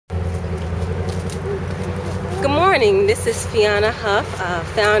Good morning, this is Fiona Huff,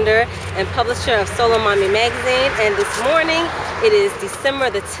 founder and publisher of Solo Mommy Magazine, and this morning it is December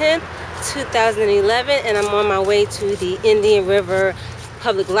the 10th, 2011, and I'm on my way to the Indian River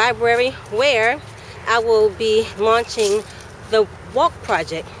Public Library where I will be launching the Walk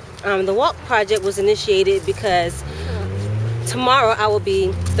Project. The Walk Project was initiated because tomorrow I will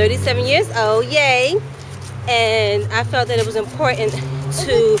be 37 years old, yay! And I felt that it was important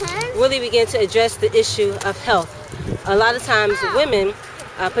to really begin to address the issue of health. A lot of times women,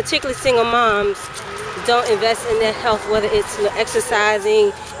 particularly single moms, don't invest in their health, whether it's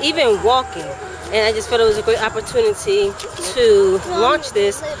exercising, even walking. And I just felt it was a great opportunity to launch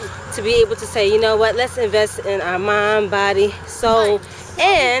this, to be able to say, you know what, let's invest in our mind, body, soul,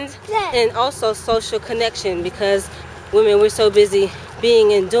 and also social connection, because women, we're so busy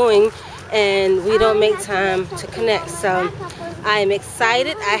being and doing, and we don't make time to connect. So I am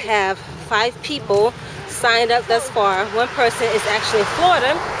excited. I have 5 people signed up thus far. One person is actually in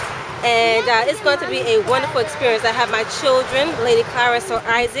Florida, and it's going to be a wonderful experience. I have my children, Lady Clarice or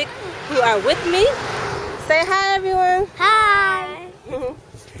Isaac, who are with me. Say hi, everyone. Hi.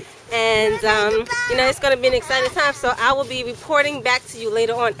 And you know, it's going to be an exciting time. So I will be reporting back to you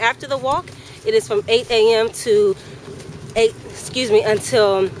later on after the walk. It is from 8 a.m. to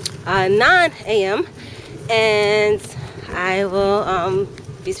until 9 a.m. and I will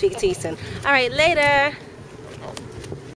be speaking to you soon. All right, later.